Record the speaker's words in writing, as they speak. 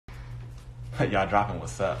Y'all dropping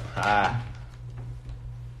what's up. Ah.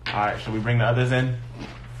 Alright, should we bring the others in?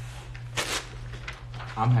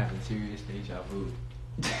 I'm having serious deja vu.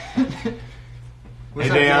 Hey,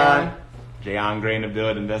 Jayon. Jayon Gray in the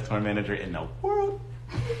building, best tour manager in the world.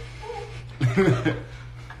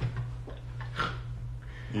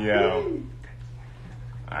 Yo.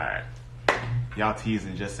 Alright. Y'all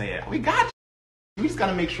teasing, just say it. We got you. We just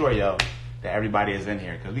gotta make sure, yo, that everybody is in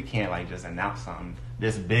here. Because we can't, like, just announce something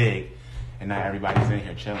this big and not everybody's in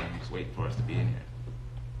here chilling, just waiting for us to be in here.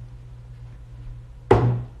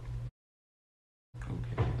 Okay,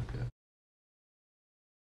 okay.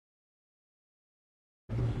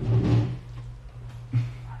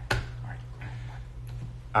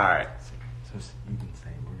 All right. So you can say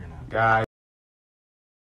we're gonna. Guys,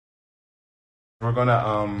 we're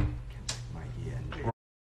gonna Mikey and Jay.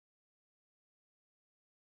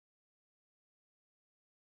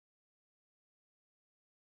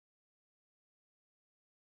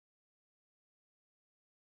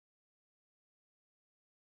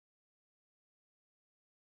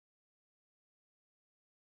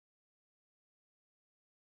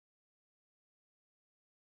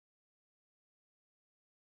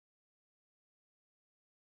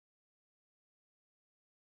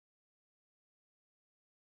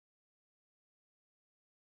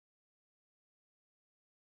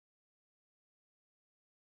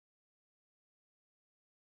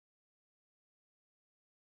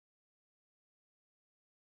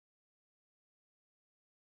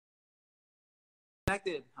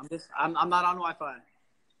 Connected. I'm not on Wi-Fi.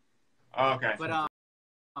 okay. But I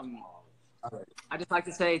just like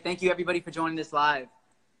to say thank you everybody for joining this live.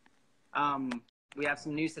 We have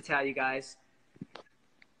some news to tell you guys.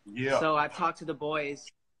 Yeah. So I've talked to the boys,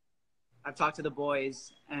 and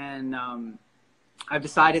I've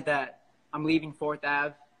decided that I'm leaving 4th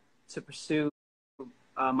Ave to pursue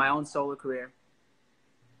my own solo career.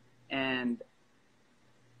 And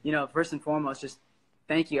first and foremost, just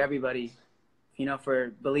thank you everybody,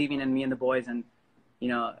 for believing in me and the boys, and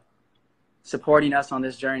supporting us on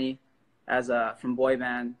this journey as from boy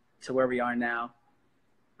band to where we are now.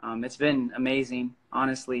 It's been amazing,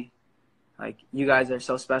 honestly. Like, you guys are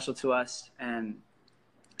so special to us, and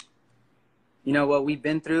what we've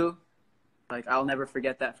been through, like, I'll never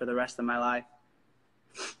forget that for the rest of my life.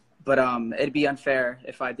 But it'd be unfair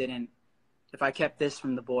if I kept this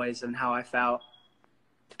from the boys and how I felt,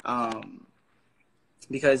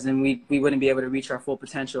 because then we wouldn't be able to reach our full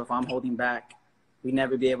potential. If I'm holding back, we'd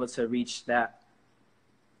never be able to reach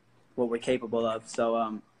what we're capable of.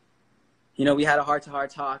 So we had a heart-to-heart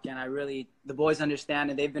talk, and the boys understand,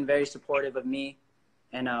 and they've been very supportive of me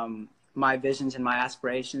and my visions and my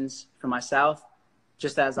aspirations for myself,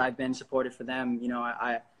 just as I've been supportive for them.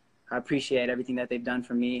 I appreciate everything that they've done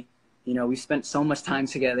for me. We've spent so much time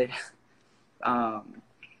together.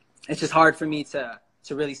 It's just hard for me to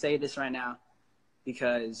really say this right now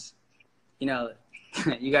because, you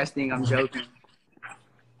guys think I'm joking.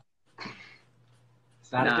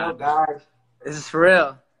 It's not a joke, guys. This is for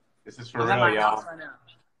real. This is for I'm at real, my y'all. house right now.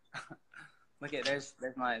 Look at there's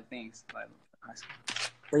my things. But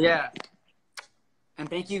yeah, and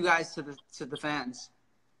thank you guys to the fans,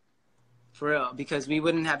 for real, because we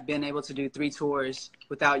wouldn't have been able to do 3 tours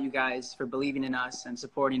without you guys for believing in us and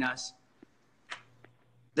supporting us.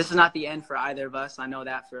 This is not the end for either of us. I know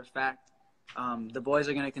that for a fact. The boys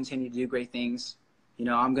are gonna continue to do great things.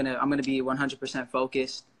 I'm gonna be 100%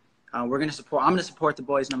 focused. I'm gonna support the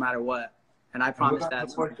boys no matter what. And I promise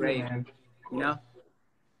that's great, Yeah,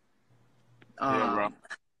 bro.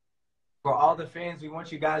 For all the fans, we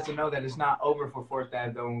want you guys to know that it's not over for 4th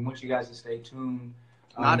Ave, though. We want you guys to stay tuned.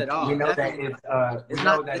 Not at all. We know Definitely. that It's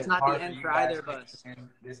not the end for either of us.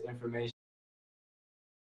 This information,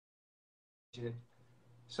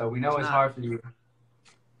 so we know it's not. hard for you.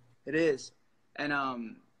 It is,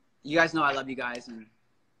 and you guys know I love you guys, and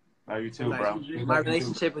Love you too, bro. my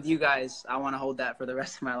relationship with you guys, I want to hold that for the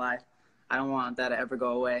rest of my life. I don't want that to ever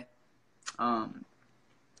go away.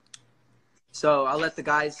 So I'll let the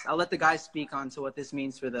guys speak on to what this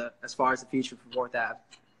means for as far as the future for 4th Ave.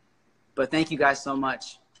 But thank you guys so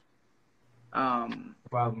much. No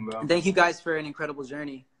problem, bro. And thank you guys for an incredible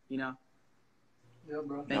journey. Yeah,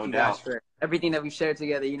 bro. Thank No you doubt. guys for everything that we've shared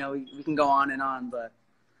together. We can go on and on, but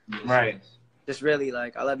Right. just really,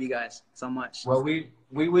 like, I love you guys so much. Well, we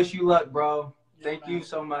wish you luck, bro. Thank you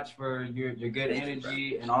so much for your good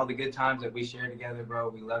energy and all the good times that we shared together, bro.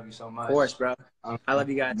 We love you so much. Of course, bro. I love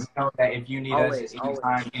you guys. We know that if you need Always, us at any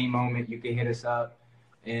time, any moment, you can hit us up.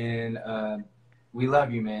 And we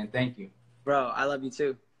love you, man. Thank you. Bro, I love you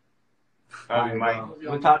too. Love you, Mike.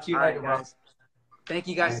 We'll talk to you All right, later, bro. guys. Thank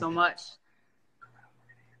you guys so much.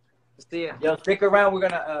 See ya. Yo, stick around. We're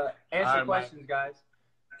gonna answer All right, questions, guys.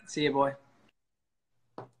 See ya, boy.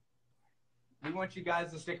 We want you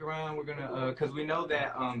guys to stick around. We're gonna, cause we know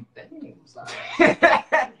that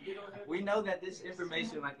we know that this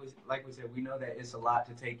information, like we said, we know that it's a lot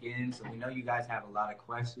to take in. So we know you guys have a lot of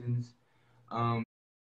questions.